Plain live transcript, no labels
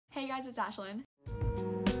guys, it's Ashlynn.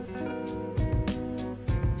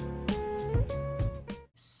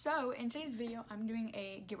 So in today's video, I'm doing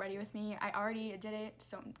a get ready with me. I already did it,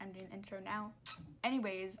 so I'm doing an intro now.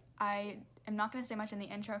 Anyways, I am not gonna say much in the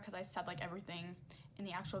intro because I said like everything in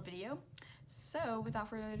the actual video. So without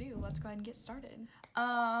further ado, let's go ahead and get started.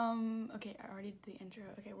 Okay, I already did the intro.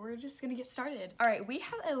 Okay, we're just gonna get started. All right, we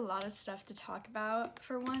have a lot of stuff to talk about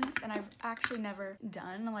for once, and I've actually never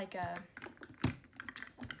done like a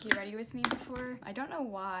get ready with me before. I don't know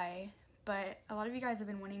why, but a lot of you guys have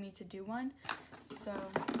been wanting me to do one, so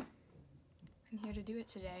I'm here to do it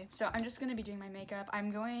today. So I'm just gonna be doing my makeup. I'm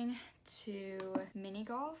going to mini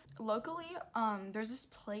golf locally. There's this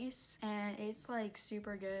place and it's like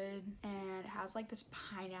super good, and it has like this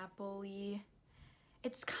pineapple-y,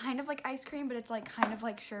 it's kind of like ice cream, but it's like kind of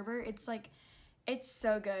like sherbet. It's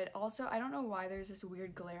so good. Also, I don't know why there's this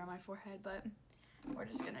weird glare on my forehead, but we're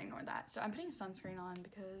just gonna ignore that. So I'm putting sunscreen on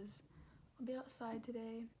because I'll be outside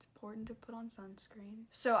today. It's important to put on sunscreen.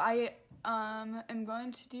 So I am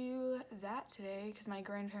going to do that today because my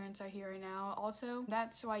grandparents are here right now. Also,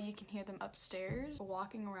 that's why you can hear them upstairs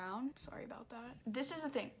walking around. Sorry about that. This is the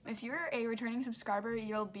thing. If you're a returning subscriber,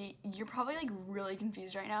 you're probably like really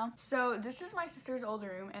confused right now. So this is my sister's old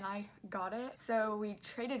room and I got it. So we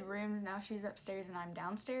traded rooms. Now she's upstairs and I'm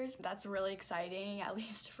downstairs. That's really exciting, at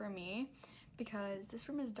least for me, because this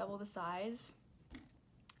room is double the size,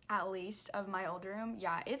 at least, of my old room.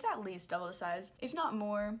 Yeah, it's at least double the size, if not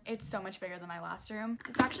more. It's so much bigger than my last room.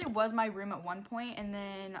 This actually was my room at one point, and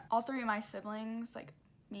then all three of my siblings, like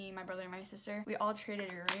me, my brother, and my sister, we all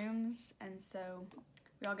traded rooms, and so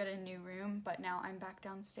we all got a new room, but now I'm back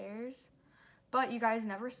downstairs. But you guys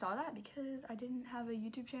never saw that because I didn't have a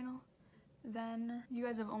YouTube channel then. You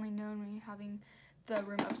guys have only known me having the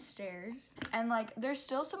room upstairs, and like there's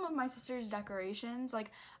still some of my sister's decorations.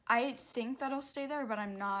 Like I think that'll stay there, but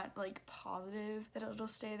I'm not like positive that it'll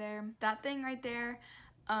stay there. That thing right there,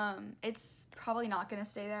 it's probably not gonna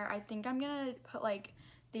stay there. I think I'm gonna put like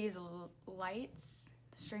these lights,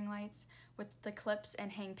 string lights with the clips,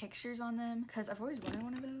 and hang pictures on them because I've always wanted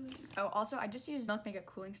one of those. Oh, also I just used Milk Makeup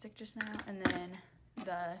Cooling Stick just now, and then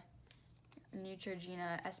the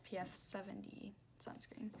Neutrogena SPF 70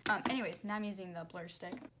 sunscreen. Anyways, now I'm using the blur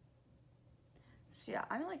stick. So yeah,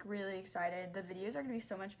 I'm like really excited. The videos are gonna be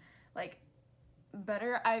so much like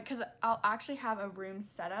better, because I'll actually have a room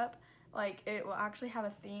set up. Like it will actually have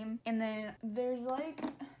a theme, and then there's like,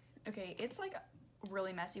 okay, it's like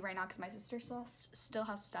really messy right now because my sister still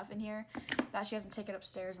has stuff in here that she hasn't taken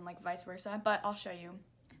upstairs, and like vice versa, but I'll show you.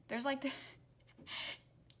 There's like the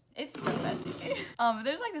it's so messy.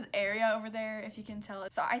 There's like this area over there, if you can tell.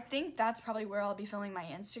 So I think that's probably where I'll be filming my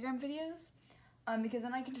Instagram videos, because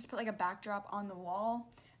then I can just put like a backdrop on the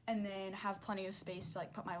wall and then have plenty of space to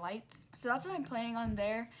like put my lights. So that's what I'm planning on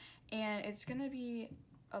there, and it's gonna be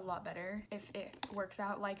a lot better if it works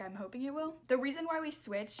out like I'm hoping it will. The reason why we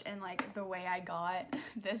switched and like the way I got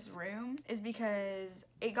this room is because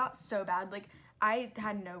it got so bad. Like I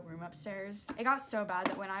had no room upstairs. It got so bad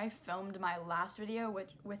that when I filmed my last video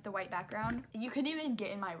with the white background, you couldn't even get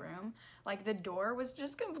in my room. Like the door was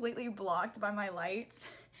just completely blocked by my lights.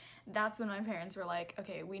 That's when my parents were like,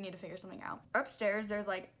 okay, we need to figure something out. Upstairs, there's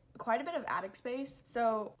like quite a bit of attic space.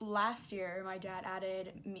 So last year, my dad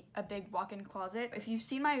added a big walk-in closet. If you've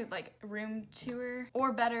seen my like room tour,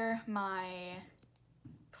 or better, my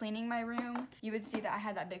cleaning my room, you would see that I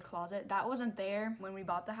had that big closet. That wasn't there when we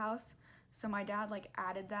bought the house. So my dad like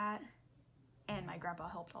added that, and my grandpa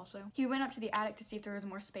helped also. He went up to the attic to see if there was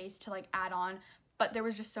more space to like add on, but there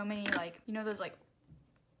was just so many like, you know, those like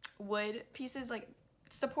wood pieces like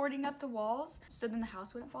supporting up the walls, so then the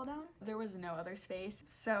house wouldn't fall down. There was no other space.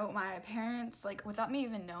 So my parents, like without me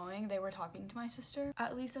even knowing, they were talking to my sister.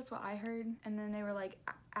 At least that's what I heard. And then they were like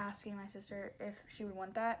asking my sister if she would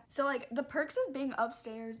want that. So like the perks of being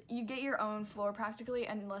upstairs, you get your own floor practically,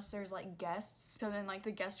 unless there's like guests. So then like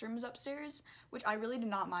the guest room is upstairs, which I really did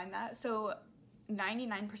not mind that. So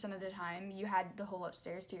 99% of the time you had the whole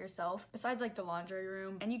upstairs to yourself, besides like the laundry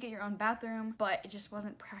room, and you get your own bathroom, but it just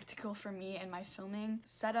wasn't practical for me and my filming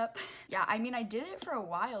setup. Yeah, I mean, I did it for a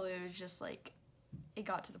while. It was just like, it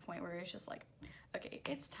got to the point where it was just like, okay,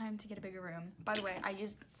 it's time to get a bigger room. By the way,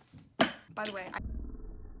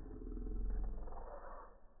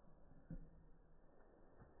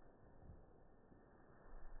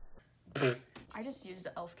 I just used the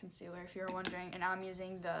e.l.f. concealer, if you're wondering, and now I'm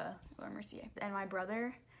using the Laura Mercier. And my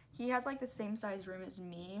brother, he has like the same size room as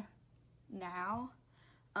me now,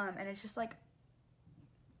 and it's just like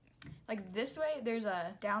this way there's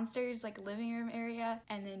a downstairs like living room area,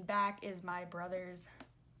 and then back is my brother's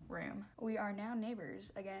room. We are now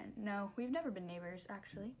neighbors again. No, we've never been neighbors,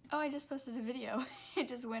 actually. Oh, I just posted a video. It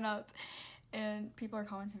just went up and people are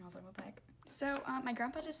commenting. I was like, what the heck? So my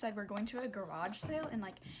grandpa just said we're going to a garage sale in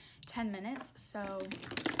like 10 minutes, so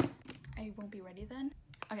I won't be ready then.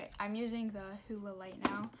 Okay, I'm using the hula light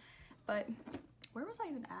now, but where was I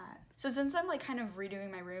even at? So since I'm like kind of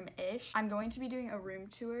redoing my room-ish, I'm going to be doing a room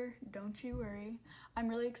tour, don't you worry. I'm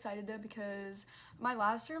really excited though because my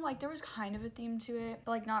last room, like there was kind of a theme to it,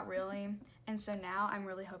 but like not really. And so now I'm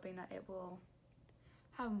really hoping that it will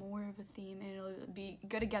have more of a theme and it'll be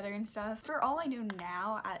good together and stuff. For all I know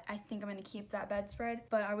now, I think I'm gonna keep that bedspread,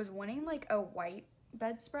 but I was wanting like a white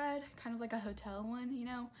bedspread, kind of like a hotel one, you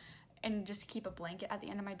know? And just keep a blanket at the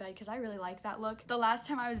end of my bed because I really like that look. The last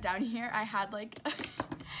time I was down here, I had like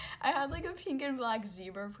I had like a pink and black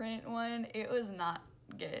zebra print one. It was not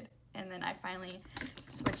good. And then I finally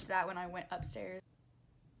switched that when I went upstairs.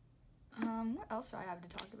 What else do I have to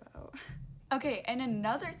talk about? Okay, and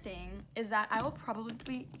another thing is that I will probably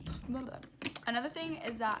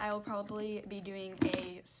be doing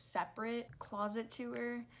a separate closet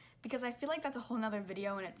tour because I feel like that's a whole nother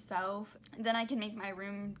video in itself. Then I can make my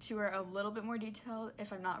room tour a little bit more detailed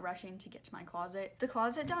if I'm not rushing to get to my closet. The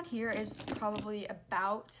closet down here is probably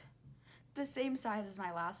about the same size as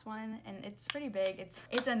my last one, and it's pretty big.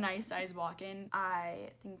 It's a nice size walk-in.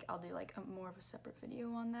 I think I'll do like more of a separate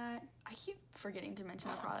video on that. I keep forgetting to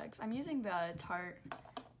mention the products. I'm using the Tarte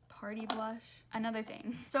Party Blush. Another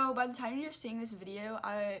thing. So by the time you're seeing this video,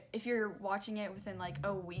 if you're watching it within like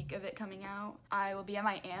a week of it coming out, I will be at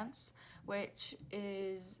my aunt's, which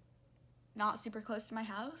is not super close to my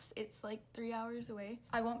house. It's like 3 hours away.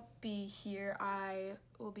 I won't be here. I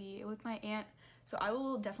will be with my aunt, so I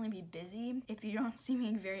will definitely be busy. If you don't see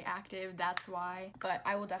me very active, that's why. But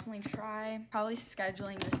I will definitely try probably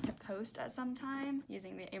scheduling this to post at some time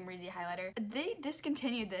using the Ilygsm highlighter. They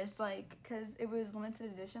discontinued this like because it was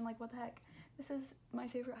limited edition. Like what the heck? This is my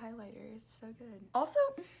favorite highlighter. It's so good. Also,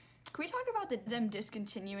 can we talk about them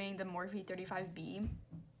discontinuing the Morphe 35B?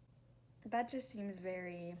 That just seems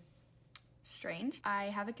very strange. I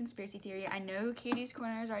have a conspiracy theory. I know Katie's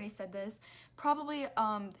Corner has already said this. Probably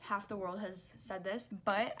half the world has said this,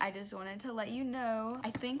 but I just wanted to let you know. I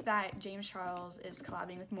think that James Charles is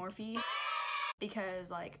collabing with Morphe because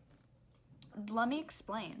like, let me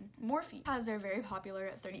explain. Morphe has their very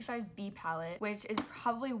popular 35B palette, which is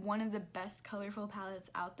probably one of the best colorful palettes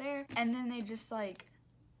out there, and then they just like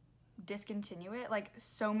discontinue it. Like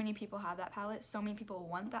so many people have that palette, so many people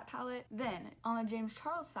want that palette. Then on the James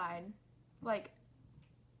Charles side, like,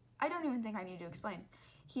 I don't even think I need to explain.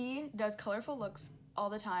 He does colorful looks all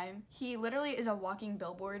the time. He literally is a walking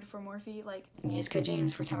billboard for Morphe. Like, use code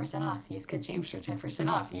James for 10% off. Use code James for 10%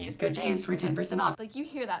 off. Use code James for 10% off. Like, you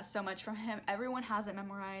hear that so much from him. Everyone has it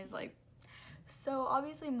memorized. Like, so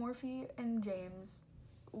obviously Morphe and James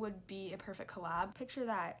would be a perfect collab. Picture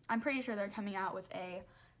that. I'm pretty sure they're coming out with a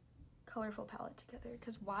colorful palette together,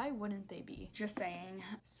 because why wouldn't they be? Just saying.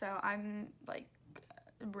 So I'm like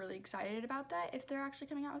really excited about that if they're actually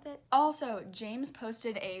coming out with it. Also, James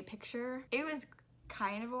posted a picture. It was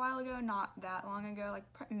kind of a while ago, not that long ago, like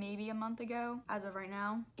maybe a month ago as of right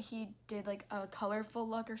now. He did like a colorful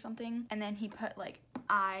look or something, and then he put like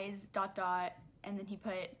eyes ... and then he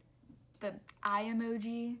put the eye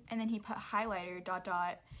emoji, and then he put highlighter ...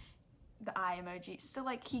 the eye emoji. So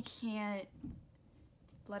like he can't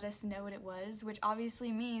let us know what it was, which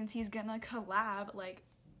obviously means he's gonna collab like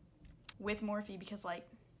with Morphe, because like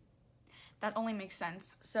that only makes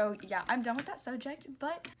sense. So yeah, I'm done with that subject.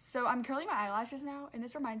 But so I'm curling my eyelashes now, and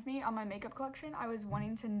this reminds me, on my makeup collection I was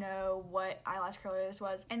wanting to know what eyelash curler this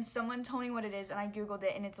was, and someone told me what it is, and I googled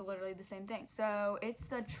it, and it's literally the same thing. So it's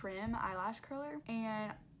the Trim eyelash curler,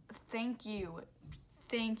 and thank you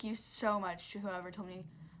so much to whoever told me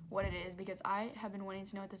what it is, because I have been wanting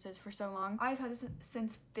to know what this is for so long. I've had this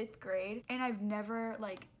since 5th grade, and I've never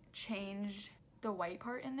like changed the white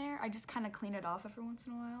part in there. I just kind of clean it off every once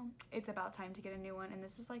in a while. It's about time to get a new one, and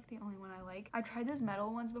this is like the only one I like. I've tried those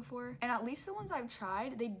metal ones before, and at least the ones I've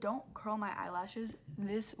tried, they don't curl my eyelashes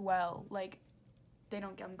this well. Like, they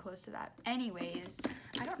don't get them close to that. Anyways,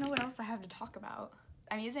 I don't know what else I have to talk about.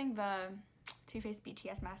 I'm using the Too Faced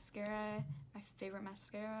BTS mascara, my favorite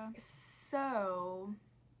mascara. So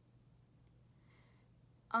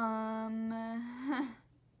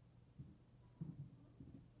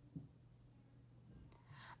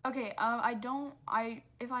okay,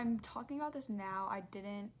 if I'm talking about this now, I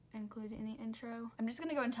didn't include it in the intro. I'm just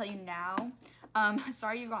gonna go and tell you now.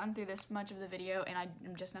 Sorry you've gotten through this much of the video and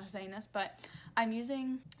I'm just now saying this, but I'm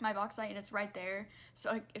using my box light and it's right there.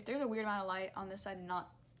 So like, if there's a weird amount of light on this side and not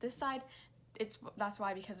this side, that's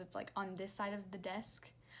why, because it's like on this side of the desk.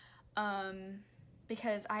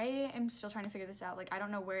 because I am still trying to figure this out. Like, I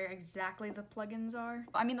don't know where exactly the plugins are.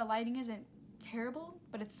 I mean, the lighting isn't terrible,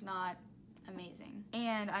 but it's not amazing.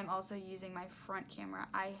 And I'm also using my front camera.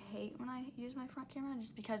 I hate when I use my front camera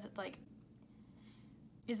just because it like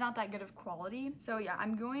is not that good of quality. So yeah,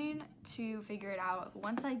 I'm going to figure it out.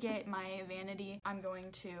 Once I get my vanity, I'm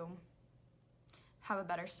going to have a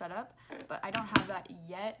better setup, but I don't have that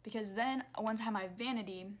yet, because then once I have my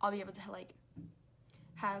vanity, I'll be able to like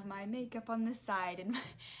have my makeup on this side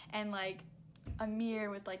and like a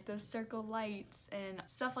mirror with like those circle lights and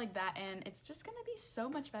stuff like that, and it's just gonna be so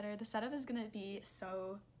much better. The setup is gonna be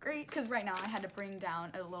so great, because right now I had to bring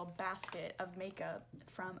down a little basket of makeup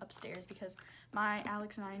from upstairs because my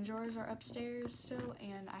Alex 9 drawers are upstairs still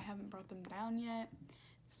and I haven't brought them down yet.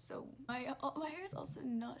 So my hair is also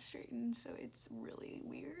not straightened, so it's really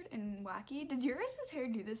weird and wacky. Did your guys' hair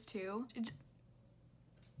do this too?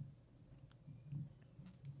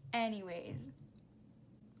 Anyways.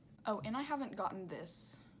 Oh, and I haven't gotten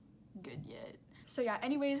this good yet. So yeah,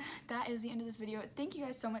 anyways, that is the end of this video. Thank you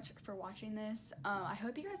guys so much for watching this. I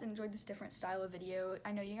hope you guys enjoyed this different style of video.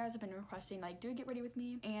 I know you guys have been requesting like, do a get ready with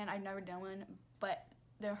me, and I've never done one, but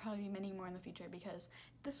there'll probably be many more in the future because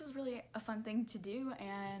this was really a fun thing to do.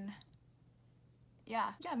 And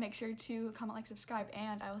yeah, make sure to comment, like, subscribe,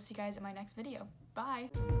 and I will see you guys in my next video.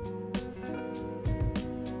 Bye.